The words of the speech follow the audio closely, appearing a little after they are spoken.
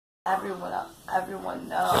Everyone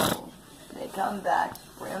know. They come back,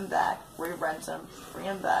 bring them back, re-rent them, bring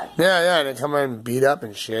them back. Yeah, they come in and beat up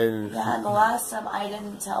and shit. And yeah, and the last time I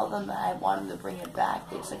didn't tell them that I wanted to bring it back,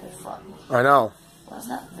 they took it from me. I know. Wasn't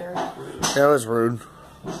that very rude? Yeah, it was rude.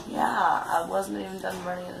 Yeah, I wasn't even done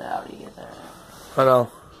running it out either. I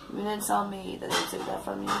know. You didn't tell me that they took that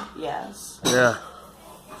from you? Yes. Yeah.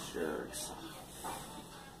 Sure.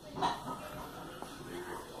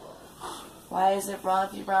 Why is it wrong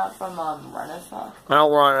if you brought it from Run-A-Fuck? I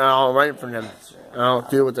don't rent from them. I don't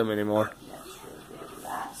deal with them anymore.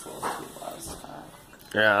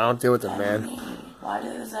 Yeah, I don't deal with them, man. Why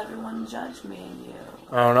does everyone judge me and you?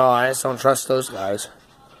 I don't know. I just don't trust those guys.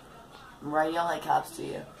 Right, you don't like cops, do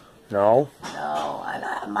you? No. No.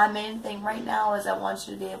 My main thing right now is I want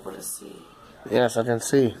you to be able to see. Yes, I can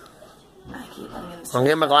see. I'll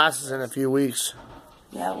get my glasses in a few weeks.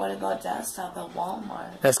 Yeah, what about desktop at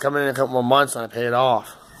Walmart? That's coming in a couple more months and I pay it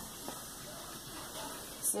off.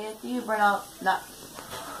 See, if you bring out...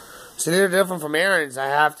 See, they're different from Aaron's. I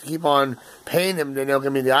have to keep on paying them, then they'll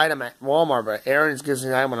give me the item at Walmart, but Aaron's gives me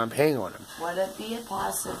the item when I'm paying on them. Would it be a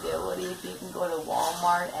possibility if you can go to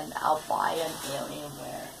Walmart and I'll buy an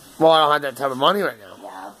Alienware? Well, I don't have that type of money right now.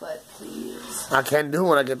 Yeah, but please. I can do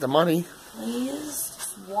when I get the money. Please,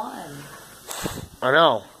 just one. I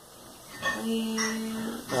know. Please.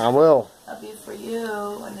 I will. That'll be for you,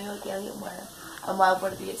 a new Alienware. And why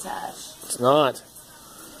would it be attached? It's not.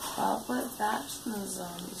 I'll put fashion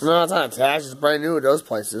zones. No, it's not attached. It's brand new at those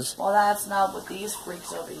places. Well, that's not what these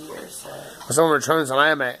freaks over here say. When someone returns an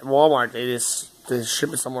item at Walmart, they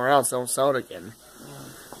ship it somewhere else. They don't sell it again.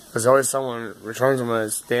 There's always someone returns them when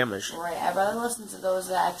it's damaged. Right. I'd rather listen to those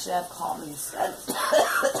that actually have common sense.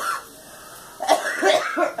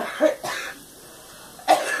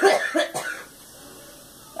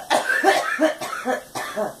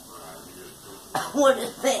 What do you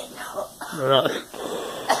think?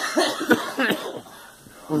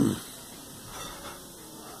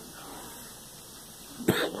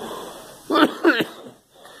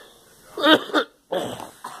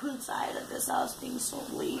 I'm tired of this house being so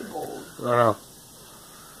labeled. I know.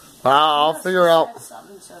 I'll figure out.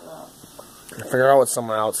 I'll figure out with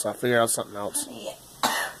someone else. I'll figure out something else. Honey,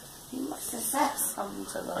 you must have said something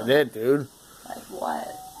to them. I did, dude. Like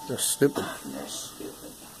what? They're stupid. They're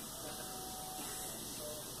stupid.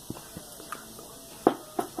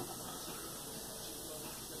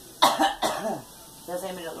 Doesn't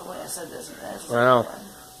even know the way I said this. I know.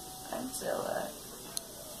 Until,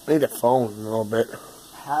 I need a phone in a little bit.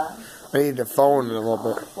 huh? I need the phone in a little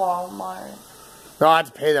bit. Walmart. No, I have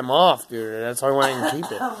to pay them off, dude. That's the only way I can keep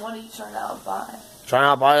it. What are you trying to buy?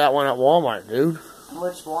 Trying to buy that one at Walmart, dude.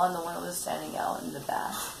 Which one? The one that was standing out in the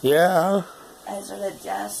back? Yeah. Is it a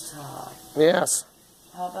desktop? Yes.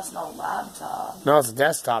 How about no laptop? No, it's a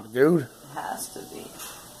desktop, dude. It has to be.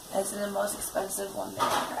 It's the most expensive one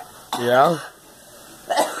there. Yeah.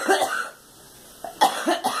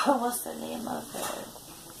 What's the name of it?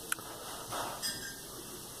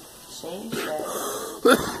 Change it.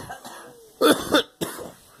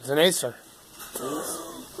 It's an Acer.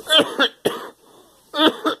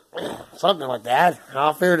 Something like that.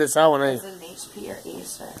 I'll figure this out when Is it an HP or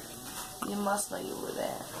Acer? You must know you were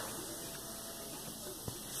there.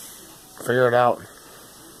 figure it out.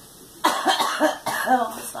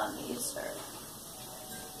 Oh, it's not an Acer.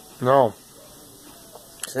 No.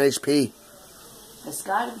 It's an HP. It's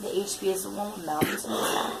gotta be the HP is the one with mountains in the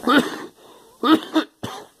back.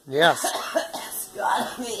 Yes. It's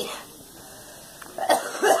gotta be.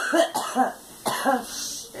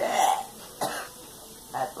 Shit.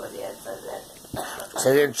 That's what it says. It's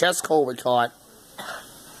in chest cold, we call it.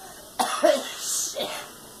 Shit.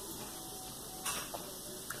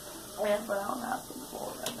 Yeah, but I don't have to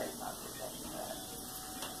pull that big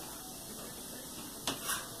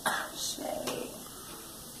Shit.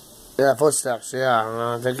 Yeah, footsteps, yeah.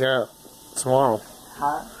 I'll take care of it tomorrow.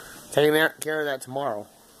 Huh? Taking care of that tomorrow.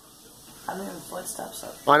 I'm hearing footsteps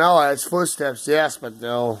up. I know, it's footsteps, yes, but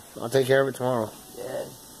no. I'll take care of it tomorrow. Good.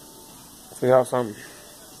 Figure out something.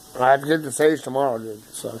 I have to get the sage tomorrow, dude,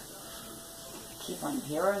 so. Keep on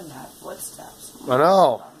hearing that footsteps. I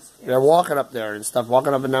know. They're walking up there and stuff,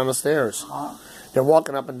 walking up and down the stairs. Huh? They're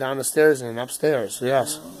walking up and down the stairs and upstairs,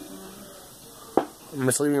 yes. I'm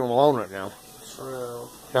just leaving them alone right now. True.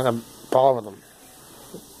 I'm not going to bother them.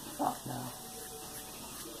 Fuck no.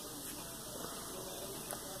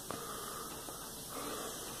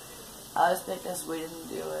 I was thinking we didn't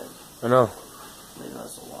do it. I know. Leave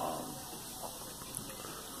us alone.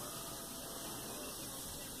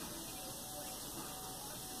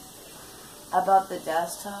 About the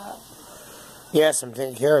desktop? Yes, I'm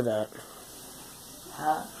taking care of that.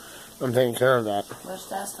 Huh? I'm taking care of that. Which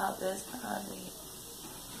desktop is honey?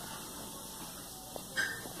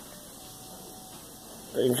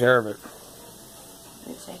 Taking care of it.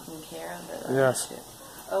 You're taking care of it. Yes.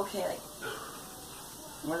 Okay, like,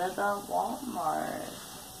 what about Walmart?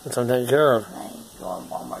 That's what I'm taking care of. Can I go on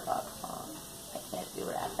Walmart.com? I can't do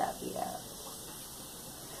it at that yet.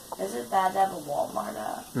 Is it bad to have a Walmart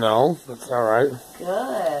app? No, that's alright.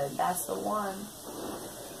 Good. That's the one.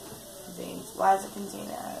 Why does it contain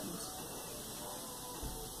ads?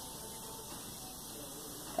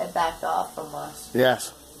 It backed off from us.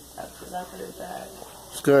 Yes. Is that good or bad?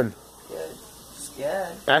 It's good. Good. It's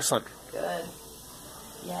good. Excellent. Good.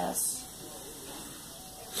 Yes.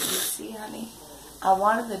 You see, honey? I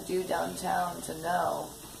wanted the dude downtown to know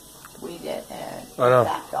we did, and I know.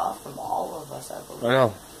 backed off from all of us, I believe. I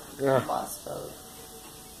know. Yeah. Must have.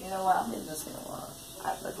 You know what? I'm leaving this thing alone.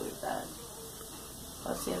 Act like we've been.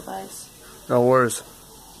 What's the advice? No worries.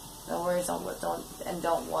 No worries on what don't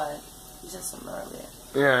what. You said something earlier.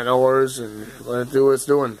 Yeah, no worries, and let it do what it's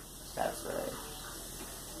doing. That's right.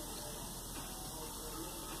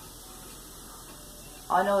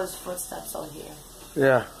 All I know is footsteps are here.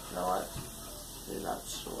 Yeah. You know what? I'm not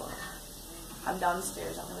sure. I'm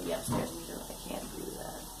downstairs. I'm gonna be upstairs and do it. I can't do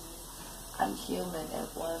that. I'm human. It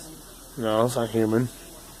wasn't. No, it's not human.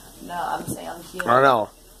 No, I'm saying I'm human. I know.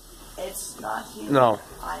 It's not human. No.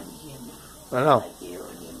 I'm human. I know. Like you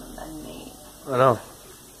are human and me. I know.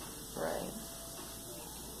 Right.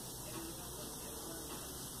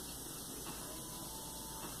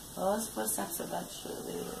 Well, those footsteps eventually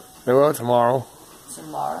leave. They will tomorrow.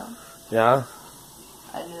 Tomorrow? Yeah.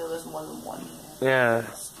 I knew there was more than one here. Yeah.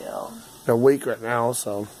 Still. They're weak right now,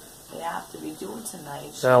 so. They have to be doing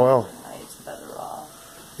tonight. Yeah, well. Tonight's better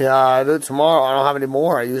off. Yeah, I do it tomorrow. I don't have any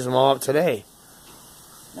more. I use them all up today.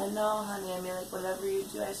 I know, honey. I mean, like, whatever you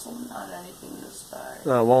do, I still not anything to start.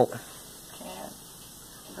 No, it won't. Can't.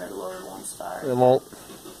 Compared to Lord, it won't start. It won't.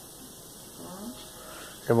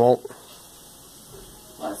 It won't.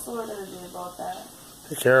 What's the Lord going to do about that?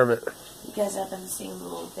 Take care of it. You guys have been seeing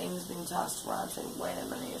little things being tossed around saying, wait a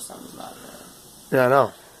minute, your son's not there. Yeah, I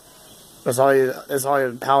know. That's all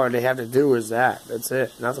the power they have to do is that. That's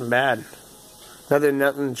it. Nothing bad.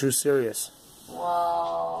 Nothing too serious.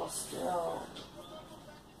 Well, still,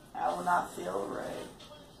 I will not feel right.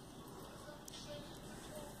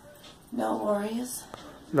 No worries.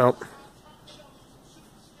 Nope.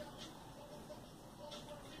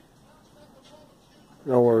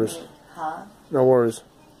 No worries. Huh? No worries.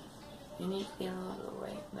 You need to gain a little bit of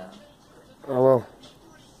weight, no? I will.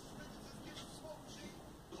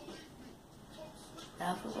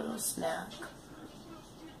 Have a little snack.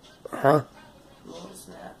 Huh? A little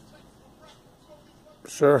snack.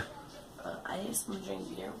 Sure. I need some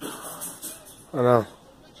drink beer. I know.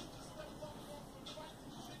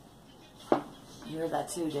 You heard that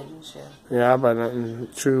too, didn't you? Yeah, but nothing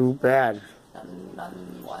too bad.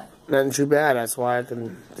 Nothing what? Nothing too bad. That's why I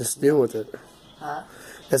can just deal with it. Huh?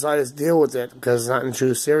 That's why I just deal with it, because it's nothing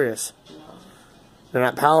too serious. No. They're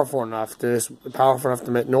not powerful enough. They're just powerful enough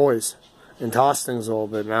to make noise and toss things a little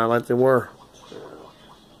bit, not like they were.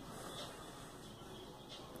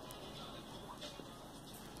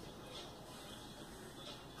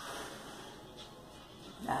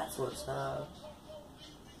 That's what's up.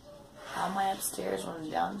 How am I upstairs when I'm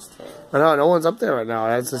downstairs? I know, no one's up there right now.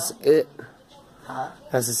 That's just it. Huh?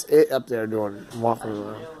 That's just it up there doing, walking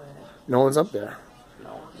around. No one's up there.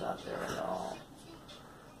 No one's up there at all.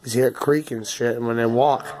 You hear it creak and shit, and when they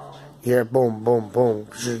walk, you hear boom, boom, boom.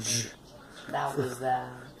 That was that.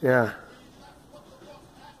 Yeah.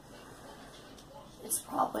 It's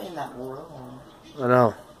probably in that room. I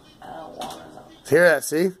know. I don't want to know. Hear that,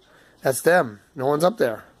 see? That's them. No one's up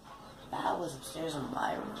there. That was upstairs in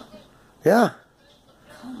my room. Yeah.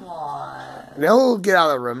 Come on. They'll get out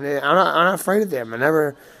of the room. I'm not afraid of them.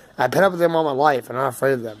 I put up with them all my life. I'm not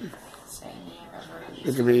afraid of them. Same here. I've heard They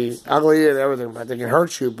these can be ugly and everything, but they can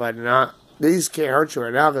hurt you, but not. These can't hurt you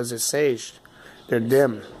right now because they're saged. They're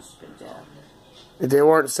dim. things. They're dim. If they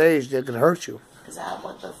weren't saged, they could hurt you. Is that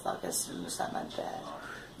what the fuck is inside my bed?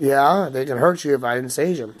 Yeah, they can hurt you if I didn't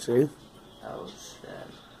sage them, see? Oh shit.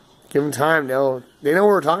 Give them time. They know what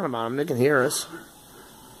we're talking about them. They can hear us.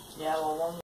 Yeah, well, one